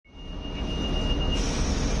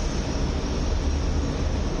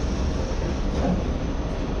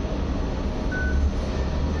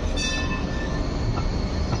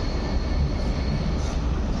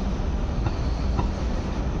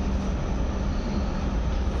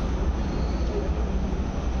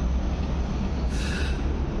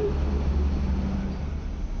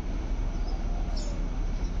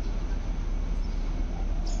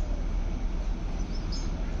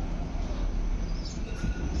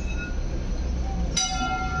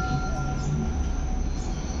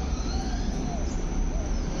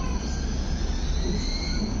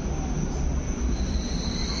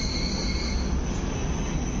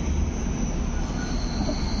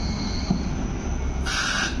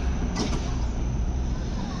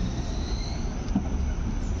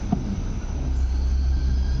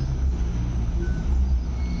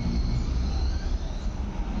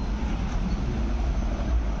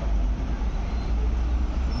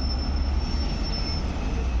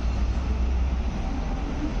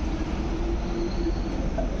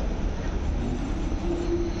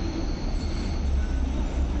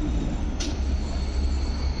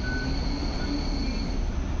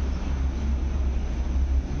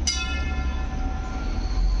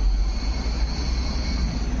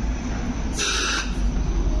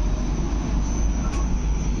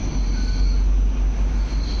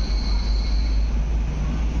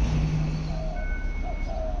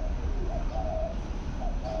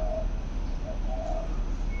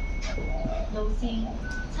路線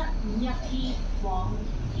751P 往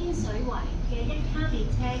天水圍嘅一卡列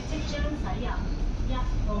車即將駛入1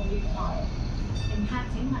號月台，乘客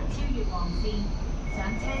請勿超越黃線。上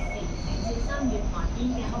車時請小心月台邊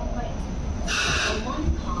嘅空隙。The one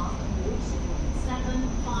car route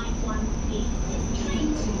 751P train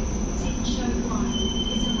to Tinshui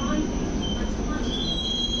is arriving at platform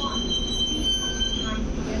 1. Please occupy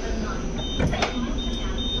the other line.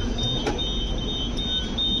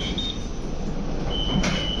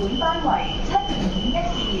 本班為751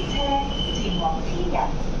次列車前往天逸。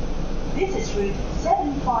This is route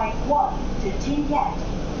 751 to Tinyat.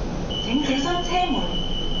 請小心車門。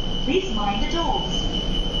Please mind the doors.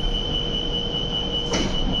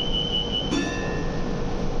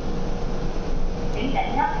 請緊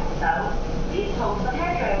握扶手。Please hold the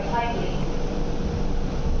handrail tightly.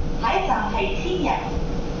 下一站係天逸。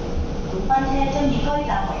本班車將以該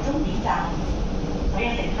站為終點站。所有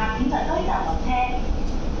乘客請在該站落車。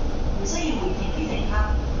唔需要回程之乘客，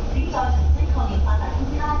請再重新確認八達通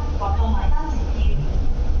卡或購買單程票。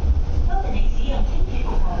多謝你使用輕鐵服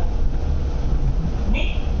務。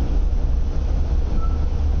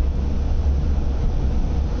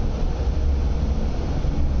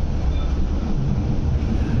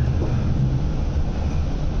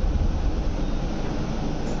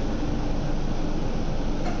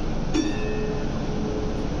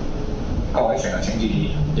各位乘客請注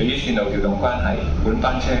意，由於線路調動關係，本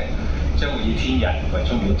班車將會以天逸為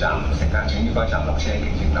終點站，乘客請於該站落車，敬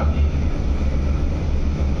請留意。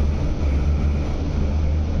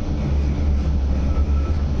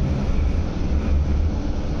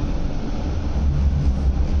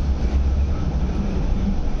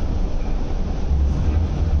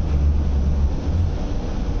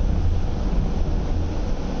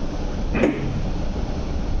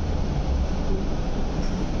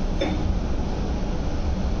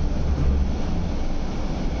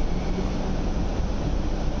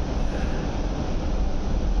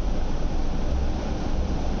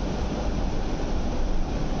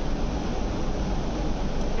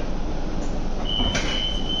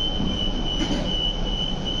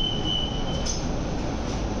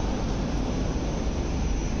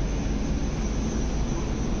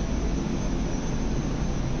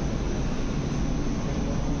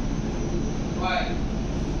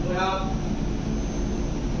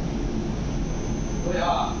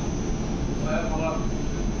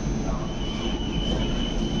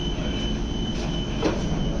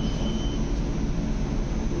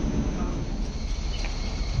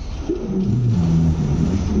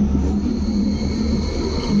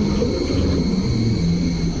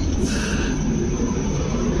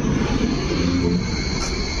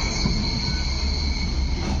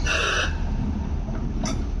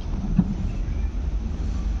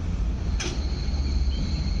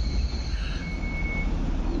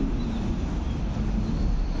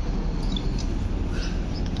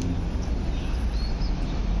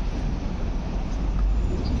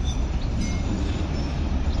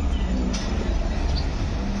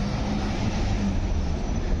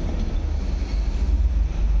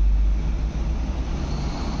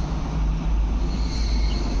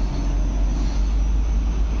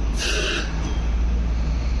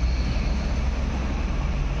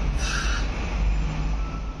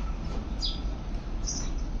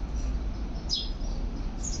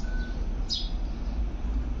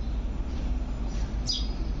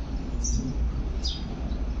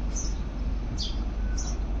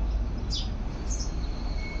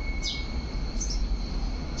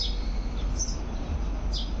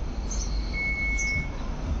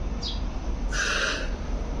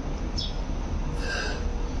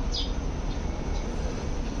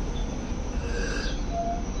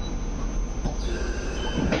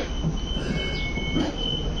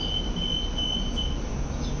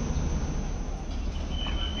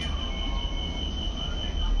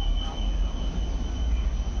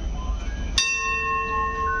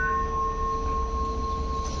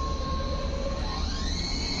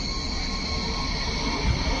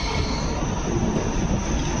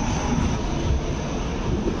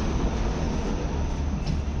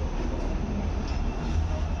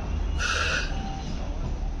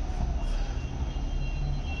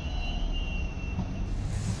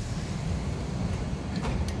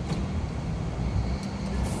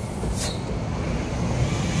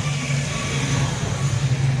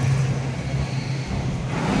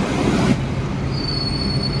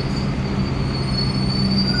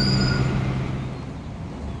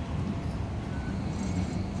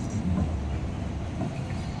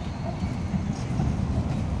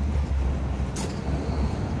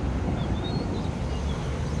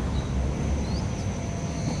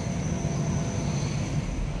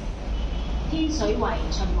水圍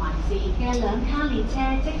循環線嘅兩卡列車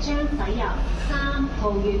即將駛入3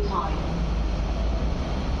號月台。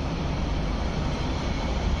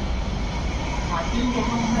台邊嘅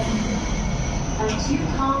空隙。A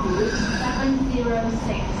two-car route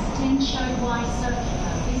 706 Tinshui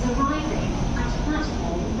Circular is arriving at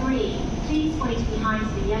platform 3. Please wait behind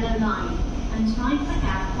the yellow line and mind the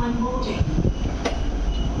gap when boarding.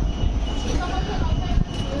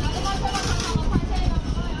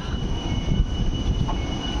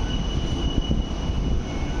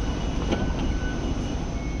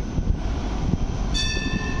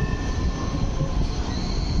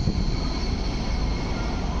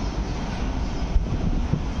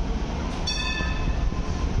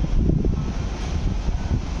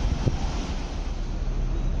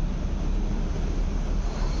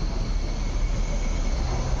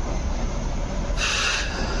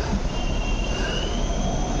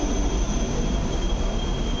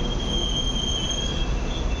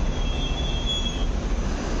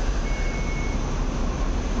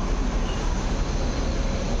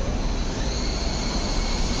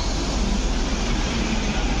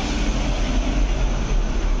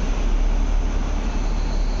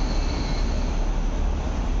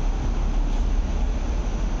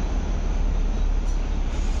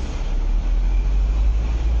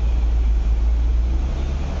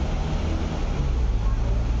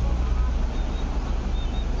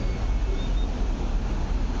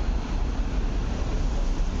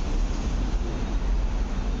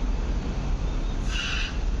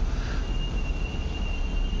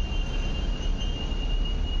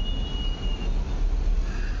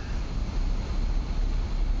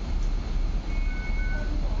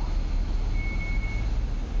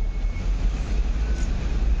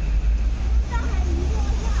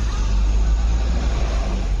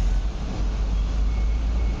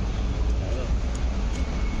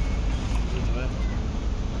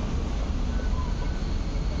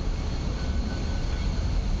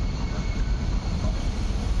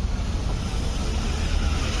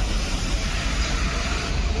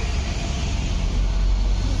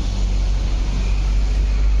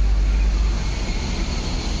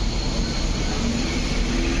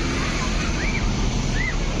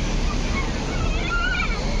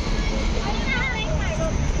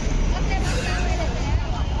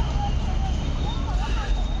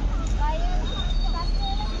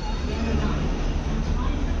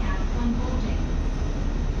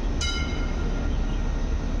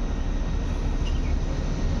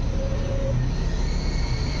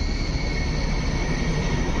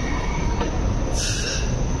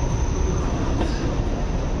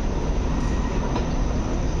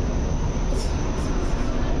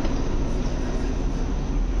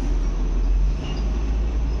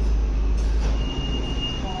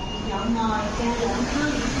 嘅兩卡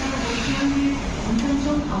列車會將於5分鐘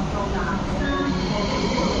後到達3號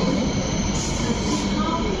月台。